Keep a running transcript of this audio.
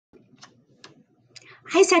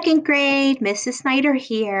Hi, second grade. Mrs. Snyder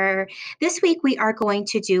here. This week we are going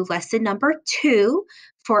to do lesson number 2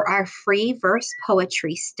 for our free verse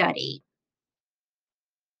poetry study.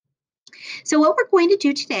 So what we're going to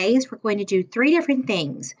do today is we're going to do 3 different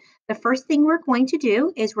things. The first thing we're going to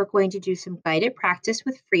do is we're going to do some guided practice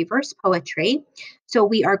with free verse poetry. So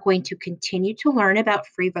we are going to continue to learn about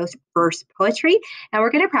free verse poetry, and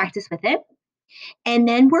we're going to practice with it. And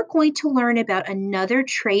then we're going to learn about another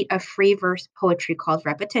trait of free verse poetry called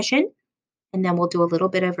repetition. And then we'll do a little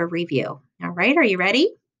bit of a review. All right, are you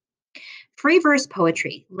ready? Free verse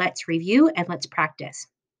poetry. Let's review and let's practice.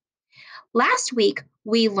 Last week,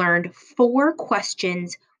 we learned 4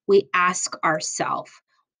 questions we ask ourselves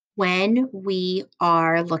when we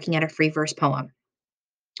are looking at a free verse poem.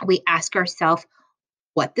 We ask ourselves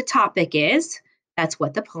what the topic is. That's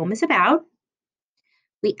what the poem is about.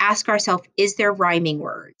 We ask ourselves, is there rhyming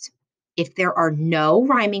words? If there are no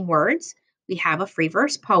rhyming words, we have a free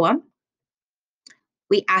verse poem.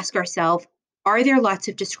 We ask ourselves, are there lots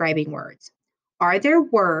of describing words? Are there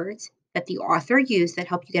words that the author used that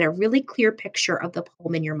help you get a really clear picture of the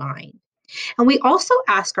poem in your mind? And we also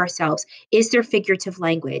ask ourselves, is there figurative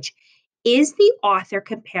language? Is the author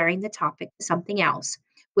comparing the topic to something else,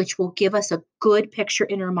 which will give us a good picture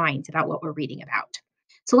in our minds about what we're reading about?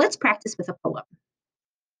 So let's practice with a poem.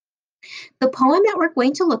 The poem that we're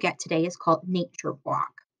going to look at today is called Nature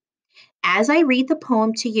Walk. As I read the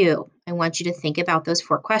poem to you, I want you to think about those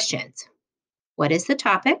 4 questions. What is the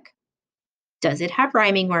topic? Does it have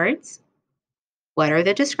rhyming words? What are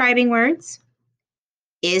the describing words?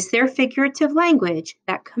 Is there figurative language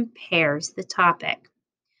that compares the topic?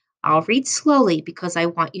 I'll read slowly because I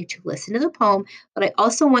want you to listen to the poem, but I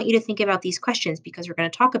also want you to think about these questions because we're going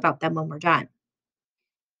to talk about them when we're done.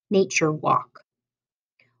 Nature walk.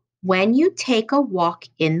 When you take a walk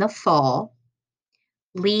in the fall,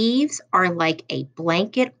 leaves are like a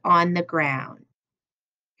blanket on the ground.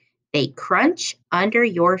 They crunch under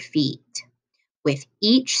your feet with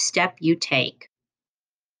each step you take.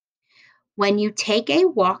 When you take a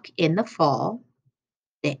walk in the fall,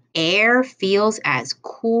 the air feels as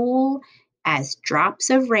cool as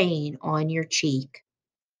drops of rain on your cheek.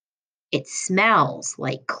 It smells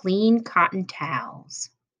like clean cotton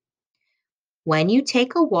towels. When you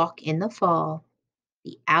take a walk in the fall,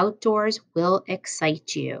 the outdoors will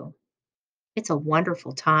excite you. It's a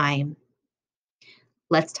wonderful time.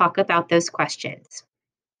 Let's talk about those questions.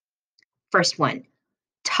 First one,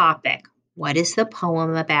 topic. What is the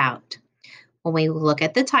poem about? When we look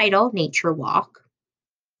at the title, Nature Walk,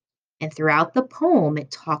 and throughout the poem,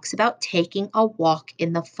 it talks about taking a walk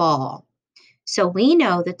in the fall. So we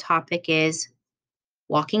know the topic is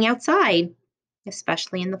walking outside,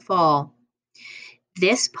 especially in the fall.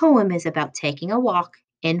 This poem is about taking a walk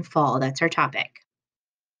in fall. That's our topic.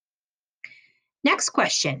 Next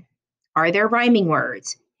question, are there rhyming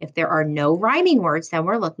words? If there are no rhyming words, then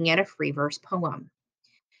we're looking at a free verse poem.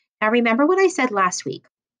 Now remember what I said last week.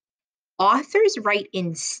 Authors write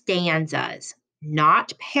in stanzas,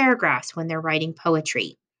 not paragraphs when they're writing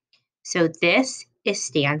poetry. So this is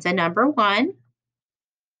stanza number 1.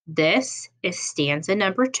 This is stanza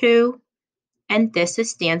number 2. And this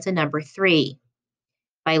is stanza number 3.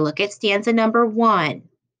 If I look at stanza number 1,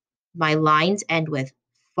 my lines end with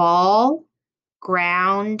fall,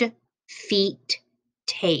 ground, feet,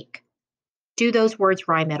 take. Do those words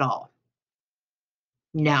rhyme at all?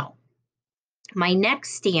 No. My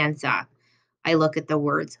next stanza, I look at the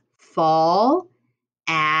words fall,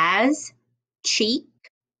 as, cheek,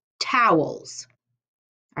 towels.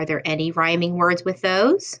 Are there any rhyming words with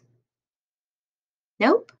those?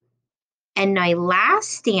 Nope. And my last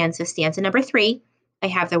stanza, stanza number 3, I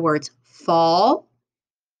have the words fall,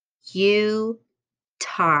 you,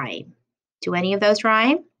 time. Do any of those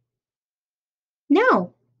rhyme?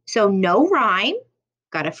 No. So no rhyme,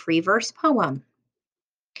 got a free verse poem.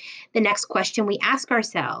 The next question we ask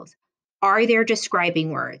ourselves, are there describing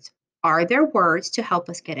words? Are there words to help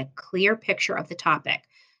us get a clear picture of the topic?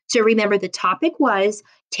 So remember, the topic was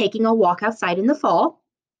taking a walk outside in the fall.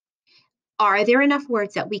 Are there enough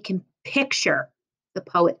words that we can picture the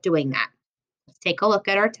poet doing that? Let's take a look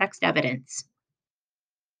at our text evidence.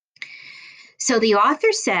 So the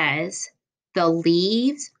author says, the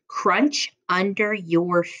leaves crunch under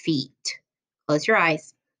your feet. Close your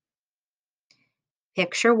eyes.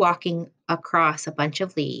 Picture walking across a bunch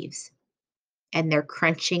of leaves and they're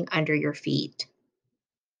crunching under your feet.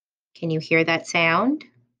 Can you hear that sound?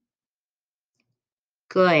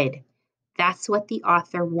 Good. That's what the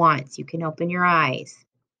author wants. You can open your eyes.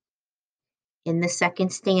 In the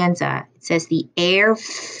second stanza, it says the air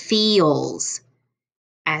feels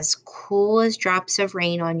as cool as drops of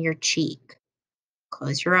rain on your cheek.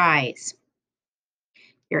 Close your eyes.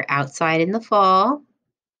 You're outside in the fall.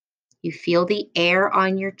 You feel the air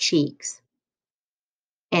on your cheeks,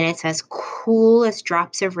 and it's as cool as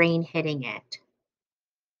drops of rain hitting it.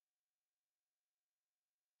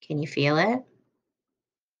 Can you feel it?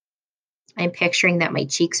 I'm picturing that my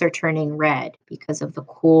cheeks are turning red because of the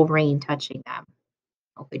cool rain touching them.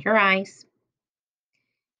 Open your eyes.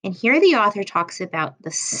 And here the author talks about the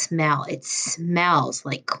smell. It smells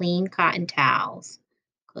like clean cotton towels.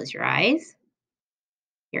 Close your eyes.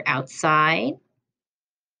 You're outside.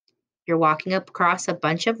 You're walking across a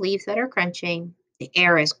bunch of leaves that are crunching. The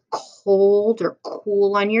air is cold or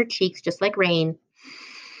cool on your cheeks, just like rain.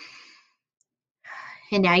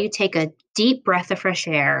 And now you take a deep breath of fresh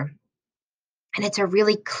air. And it's a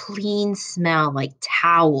really clean smell, like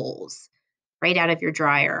towels, right out of your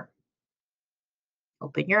dryer.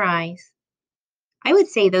 Open your eyes. I would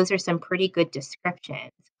say those are some pretty good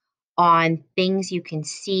descriptions on things you can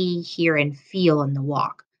see, hear, and feel in the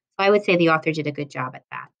walk. So I would say the author did a good job at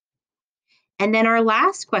that. And then our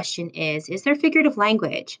last question is there figurative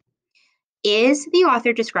language? Is the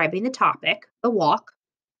author describing the topic, the walk?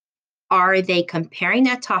 Are they comparing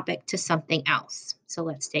that topic to something else? So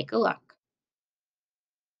let's take a look.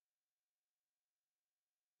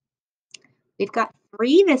 We've got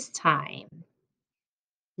 3 this time.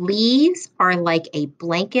 Leaves are like a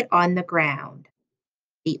blanket on the ground.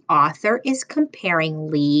 The author is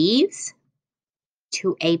comparing leaves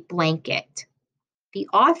to a blanket. The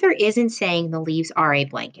author isn't saying the leaves are a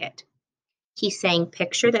blanket. He's saying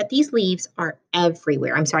picture that these leaves are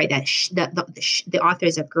everywhere. I'm sorry, the author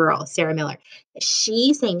is a girl, Sarah Miller.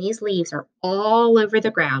 She's saying these leaves are all over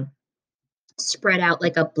the ground, spread out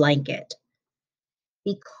like a blanket.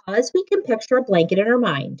 Because we can picture a blanket in our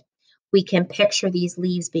mind, we can picture these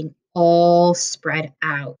leaves being all spread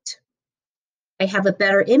out. I have a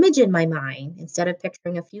better image in my mind. Instead of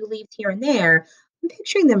picturing a few leaves here and there, I'm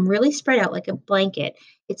picturing them really spread out like a blanket.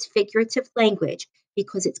 It's figurative language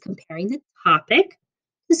because it's comparing the topic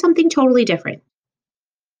to something totally different.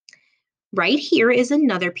 Right here is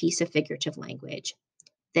another piece of figurative language.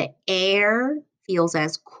 The air feels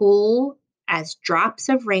as cool as drops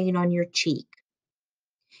of rain on your cheek.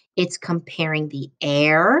 It's comparing the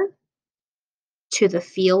air to the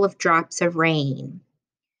feel of drops of rain.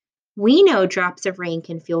 We know drops of rain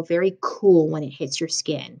can feel very cool when it hits your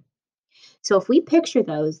skin. So if we picture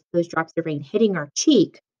those drops of rain hitting our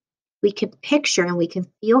cheek, we can picture and we can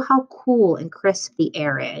feel how cool and crisp the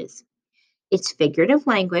air is. It's figurative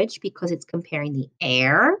language because it's comparing the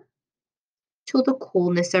air to the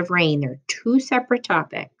coolness of rain. They're 2 separate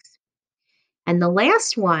topics. And the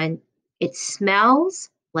last one, it smells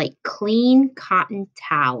like clean cotton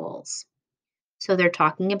towels. So they're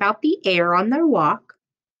talking about the air on their walk,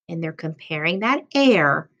 and they're comparing that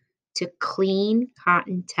air to clean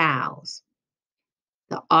cotton towels.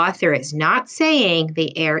 The author is not saying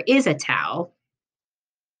the air is a towel.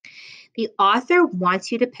 The author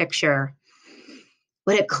wants you to picture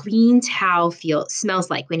what a clean towel smells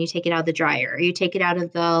like when you take it out of the dryer or you take it out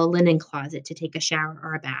of the linen closet to take a shower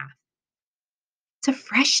or a bath. It's a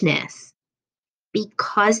freshness.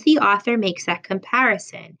 Because the author makes that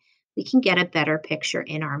comparison, we can get a better picture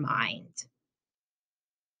in our mind.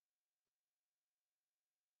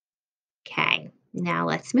 Okay, now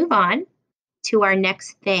let's move on to our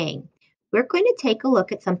next thing. We're going to take a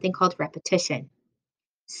look at something called repetition.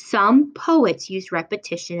 Some poets use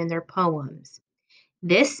repetition in their poems.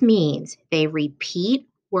 This means they repeat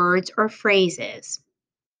words or phrases.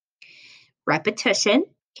 Repetition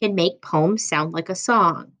can make poems sound like a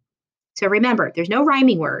song. So remember, there's no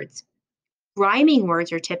rhyming words. Rhyming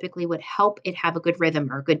words are typically what help it have a good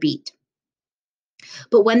rhythm or a good beat.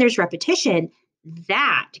 But when there's repetition,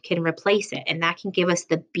 that can replace it and that can give us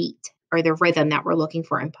the beat or the rhythm that we're looking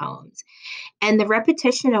for in poems. And the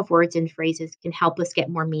repetition of words and phrases can help us get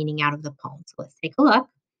more meaning out of the poem. So let's take a look.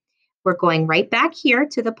 We're going right back here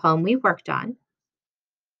to the poem we worked on.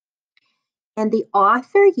 And the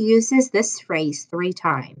author uses this phrase 3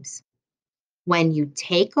 times. When you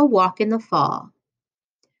take a walk in the fall.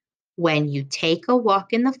 When you take a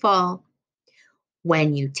walk in the fall.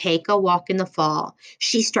 When you take a walk in the fall.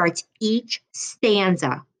 She starts each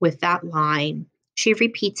stanza with that line. She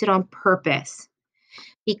repeats it on purpose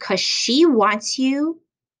because she wants you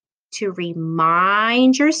to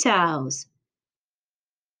remind yourselves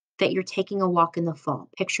that you're taking a walk in the fall.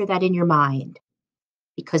 Picture that in your mind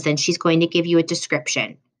because then she's going to give you a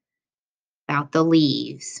description about the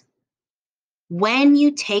leaves. When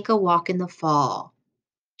you take a walk in the fall,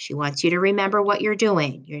 she wants you to remember what you're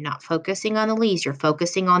doing. You're not focusing on the leaves, you're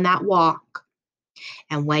focusing on that walk.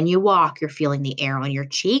 And when you walk, you're feeling the air on your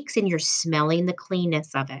cheeks and you're smelling the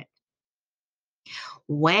cleanness of it.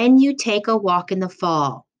 When you take a walk in the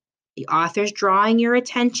fall, the author's drawing your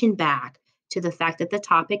attention back to the fact that the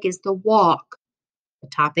topic is the walk. The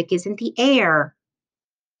topic isn't the air.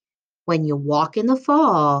 When you walk in the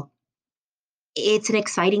fall, it's an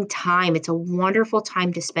exciting time. It's a wonderful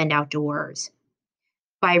time to spend outdoors.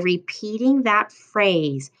 By repeating that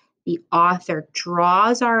phrase, the author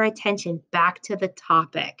draws our attention back to the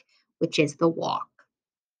topic, which is the walk.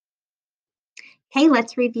 Hey,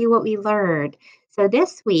 let's review what we learned. So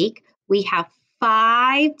this week, we have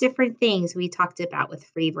 5 different things we talked about with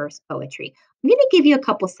free verse poetry. I'm going to give you a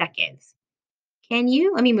couple seconds. Let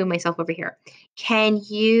me move myself over here. Can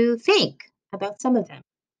you think about some of them?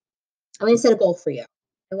 I'm going to set a goal for you.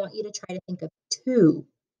 I want you to try to think of 2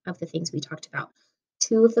 of the things we talked about,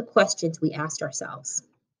 2 of the questions we asked ourselves.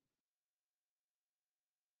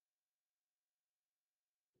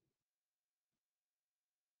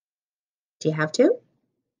 Do you have 2?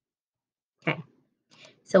 Okay.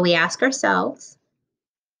 So we ask ourselves,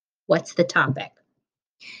 what's the topic?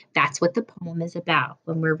 That's what the poem is about.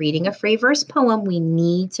 When we're reading a free verse poem, we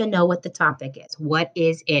need to know what the topic is. What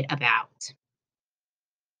is it about?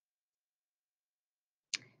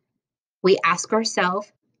 We ask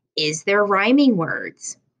ourselves, is there rhyming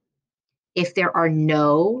words? If there are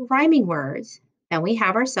no rhyming words, then we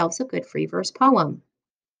have ourselves a good free verse poem.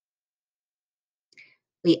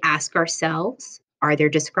 We ask ourselves, are there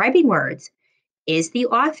describing words? Is the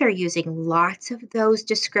author using lots of those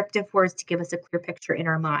descriptive words to give us a clear picture in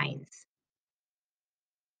our minds?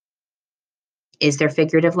 Is there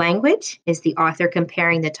figurative language? Is the author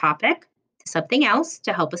comparing the topic to something else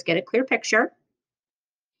to help us get a clear picture?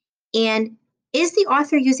 And is the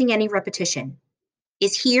author using any repetition?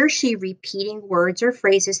 Is he or she repeating words or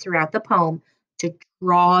phrases throughout the poem to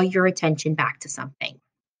draw your attention back to something?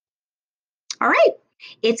 All right,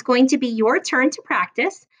 it's going to be your turn to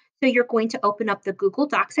practice. So you're going to open up the Google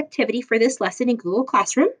Docs activity for this lesson in Google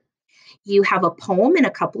Classroom. You have a poem and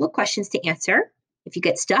a couple of questions to answer. If you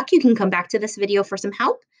get stuck, you can come back to this video for some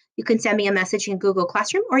help. You can send me a message in Google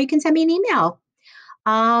Classroom or you can send me an email.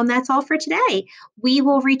 That's all for today. We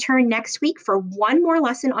will return next week for one more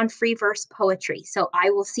lesson on free verse poetry. So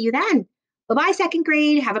I will see you then. Bye-bye, second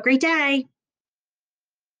grade. Have a great day.